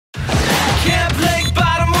Camp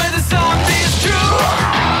Lakebottom where the zombies drew.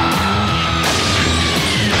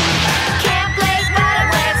 Camp Lakebottom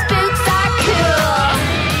where spooks are cool.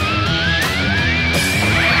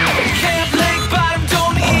 Camp Lakebottom,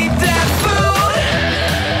 don't eat that food.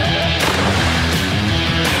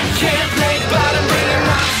 Camp Lakebottom, bring a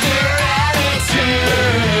monster attitude.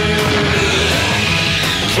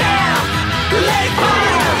 Camp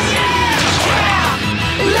Lakebottom, yeah! Camp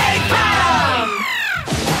Lakebottom.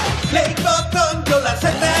 Lakebottom con la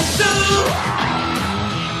cerveza.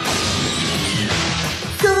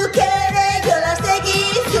 Tú quieres, yo las te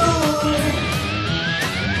guiso.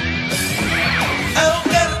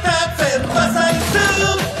 Aunque te pasa en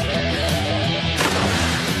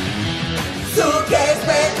su que es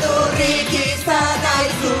tu Ricky sana y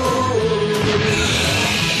su.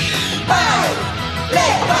 Bye,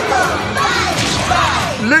 Lakebottom, bye,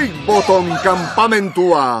 bye. Lakebottom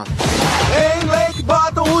campamentua. Em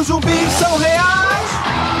Lakebottom os zumbis são reais.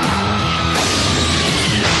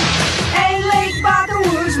 Em Lakebottom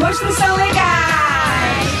os monstros são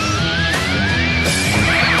legais.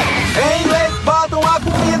 Em Lakebottom a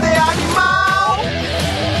comida é animal.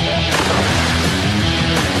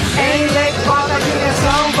 Em Lakebottom a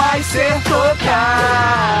diversão vai ser total.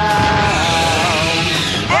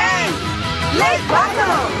 Em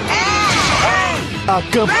Lakebottom!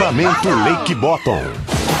 Acampamento Lakebottom.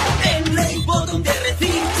 En Lakebottom te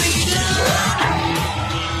reciclarán.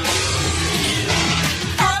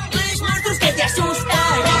 Hombres monstruos que te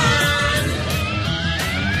asustarán.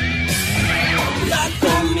 La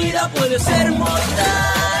comida puede ser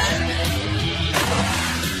mortal.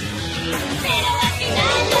 Pero al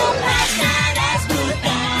final no pasarás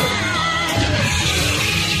brutal.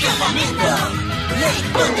 Campamento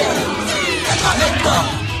Lakebottom. Campamento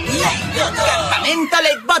Lakebottom. Campamento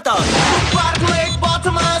Lakebottom. No Parque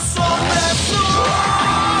Lakebottom assombrações.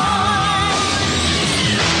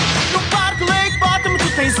 No Parque Lakebottom tu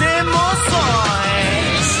tens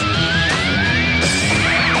emoções.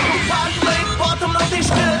 No Parque Lakebottom não tens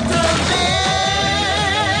que temer.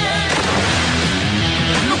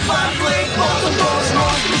 No Parque Lakebottom com os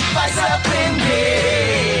monstros vais aprender.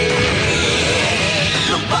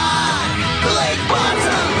 No Parque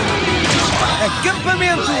Lakebottom.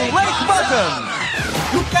 Acampamento Lakebottom.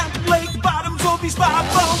 No campo Lakebottom os zombies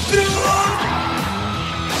babam cru.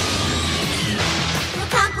 No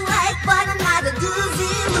campo Lakebottom nada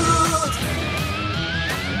desilude.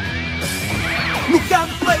 No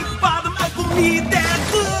campo Lakebottom a comida é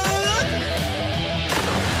good.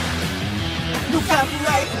 No campo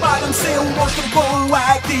Lakebottom ser monstro com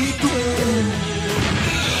atitude.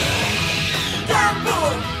 Campo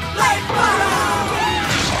Lakebottom.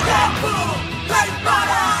 Campo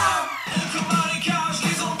Lakebottom.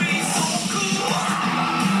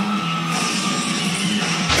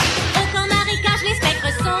 Au camp marécage, les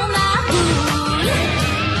spectres sont marboules.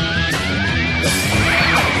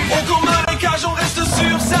 Au camp marécage, on reste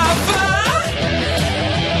sur sa faim.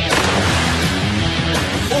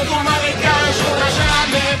 Au camp marécage, on n'a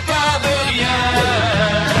jamais peur de rien.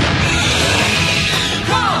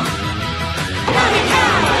 Camp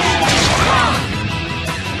marécage. Camp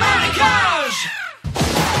marécage.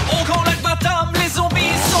 Au camp Lakebottom, les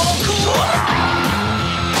zombies sont courts.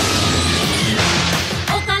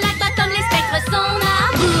 Au camp Lakebottom, les spectres sont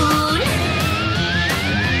marboules.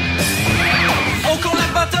 Au camp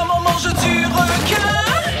Lakebottom, on mange du requin.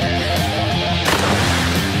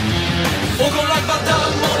 Au camp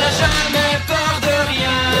Lakebottom, on n'a jamais peur de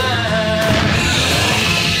rien.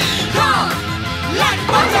 Camp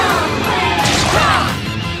Lakebottom. Camp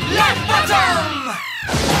Lakebottom.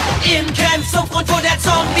 Im Camp zum Grund vor der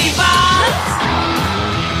Zombie-Wand.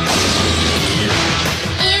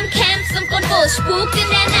 Im Camp zum Grund, wo es spukt in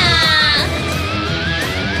der Nacht.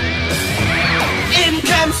 Im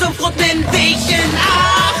Camp zum Grund nimm dich in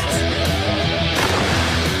Acht.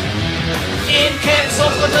 Im Camp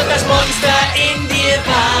zum Grund wird das Monster in dir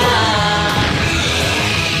wach.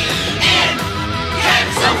 Im Camp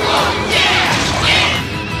zum Grund, yeah! Im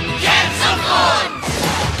Camp zum Grund.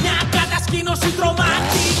 Nada das kinos e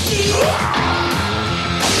traumatiki.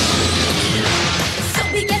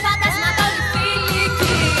 Zombie que fantasma todo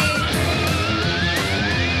filique.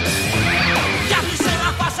 Ja mi se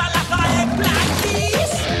la pasa la calle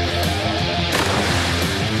Blackis.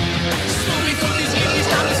 Scooby Doo, die Zombies,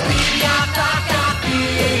 da ist Bibi, ataca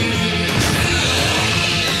dich.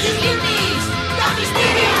 Τις λίμνης, τα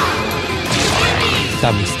μυστήρια. Τις λίμνης. Τα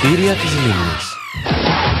μυστήρια της λίμνης.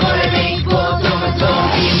 Ora Lakebottom a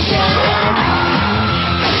zombie camp.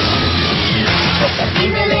 Questa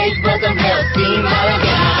fine Lakebottom è ottima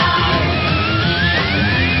ragazzi.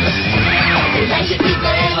 E dai che ti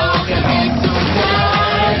faremo ovviamente.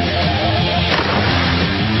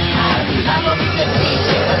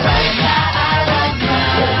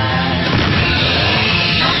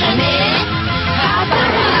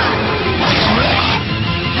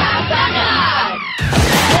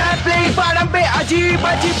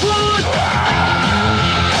 Bajibut.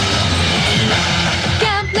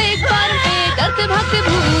 Camp Lakebottom पे डरते भागते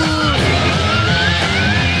भूत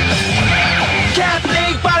Camp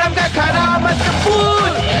Lakebottom का खाना मत Kapoor.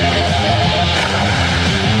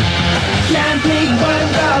 Camp Lakebottom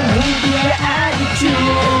का nuclear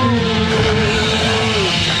attitude.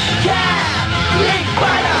 Camp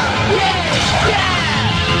Lakebottom, yeah,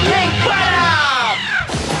 Camp Lakebottom.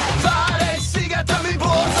 Vare sigata mi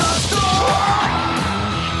borzasto.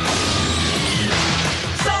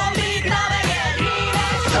 Zombie navigen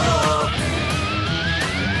rinesto.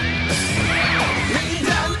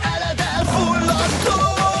 Minden eledel fullasztó.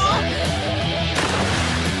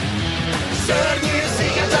 Szörnyű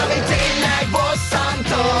sziget, ami tényleg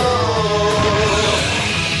bosszantó.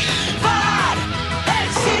 Vár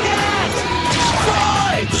egy sziget,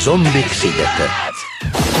 folyt Zombie sziget.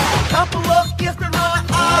 Couple of different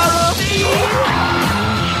ROV.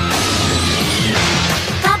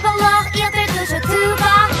 Couple of ilter to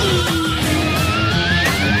Baki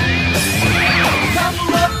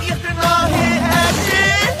Couple of different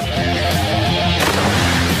hit.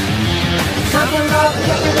 Couple of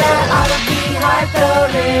different ROV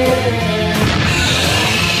high-throwing.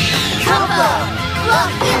 Couple of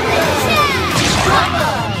ilter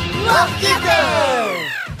Couple of ilter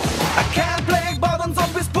I can't play bottom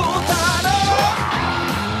zombies puttano.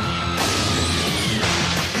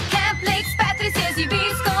 Camp Lakes Patrice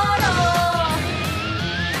esibiscono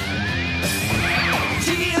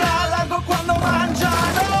Gira largo quando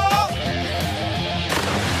mangiano.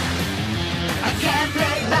 I can't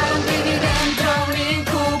play bottom, vivi dentro un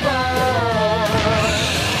incubo.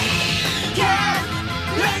 Can't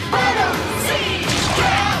play bottom, sì,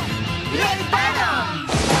 can't play bottom.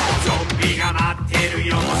 ゾンビが待ってる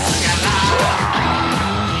よすがら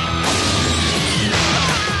イ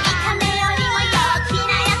カメよりも陽気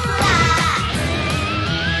なやつは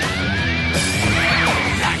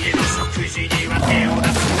だけど食事には手を出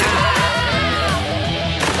すな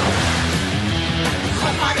こ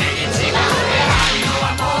こで一番偉いのは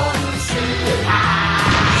モンスター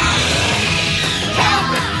キャ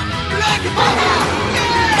ンプレッグバター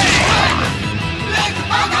レッグ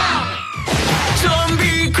バター 좀비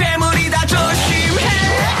괴물이다 조심해.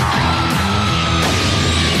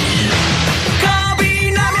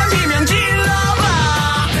 겁이 나면 비명 질러봐.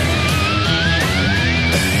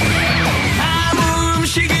 아무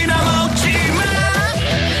음식이나 먹지마.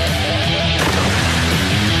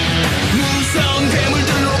 무서운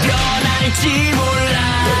괴물들로 변할지 몰라.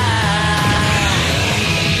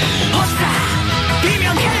 호스타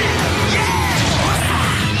비명캡, 호스타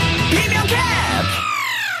비명캡.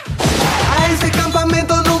 A ese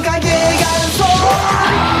campamento nunca llega el sol.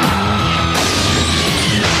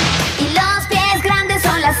 y los pies grandes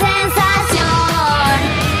son la sensación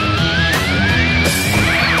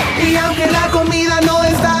Y aunque la comida no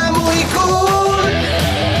está muy cool,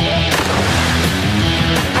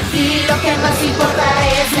 aquí lo que más importa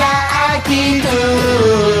es la actitud.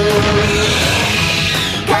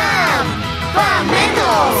 Campamento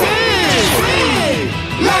sí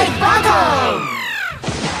Lakebottom.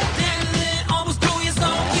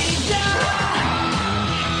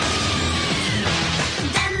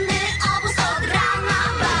 Denny obóz od rana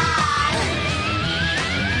bar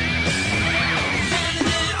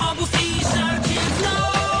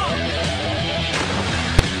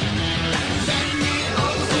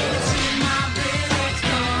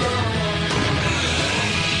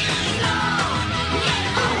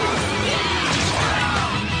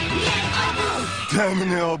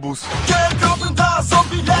Temny obóz. Wielkopym ta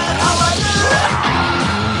zombiler havayı.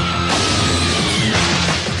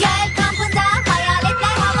 Gel kampında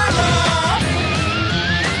hayaletler havalı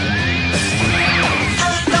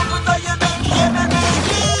El kapında yemek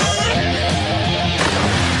yememeyi.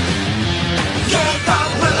 Gel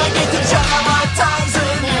kampına getir canavar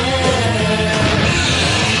tarzını.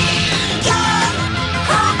 Gel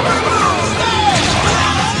kampımızda.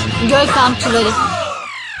 Göl kampçıları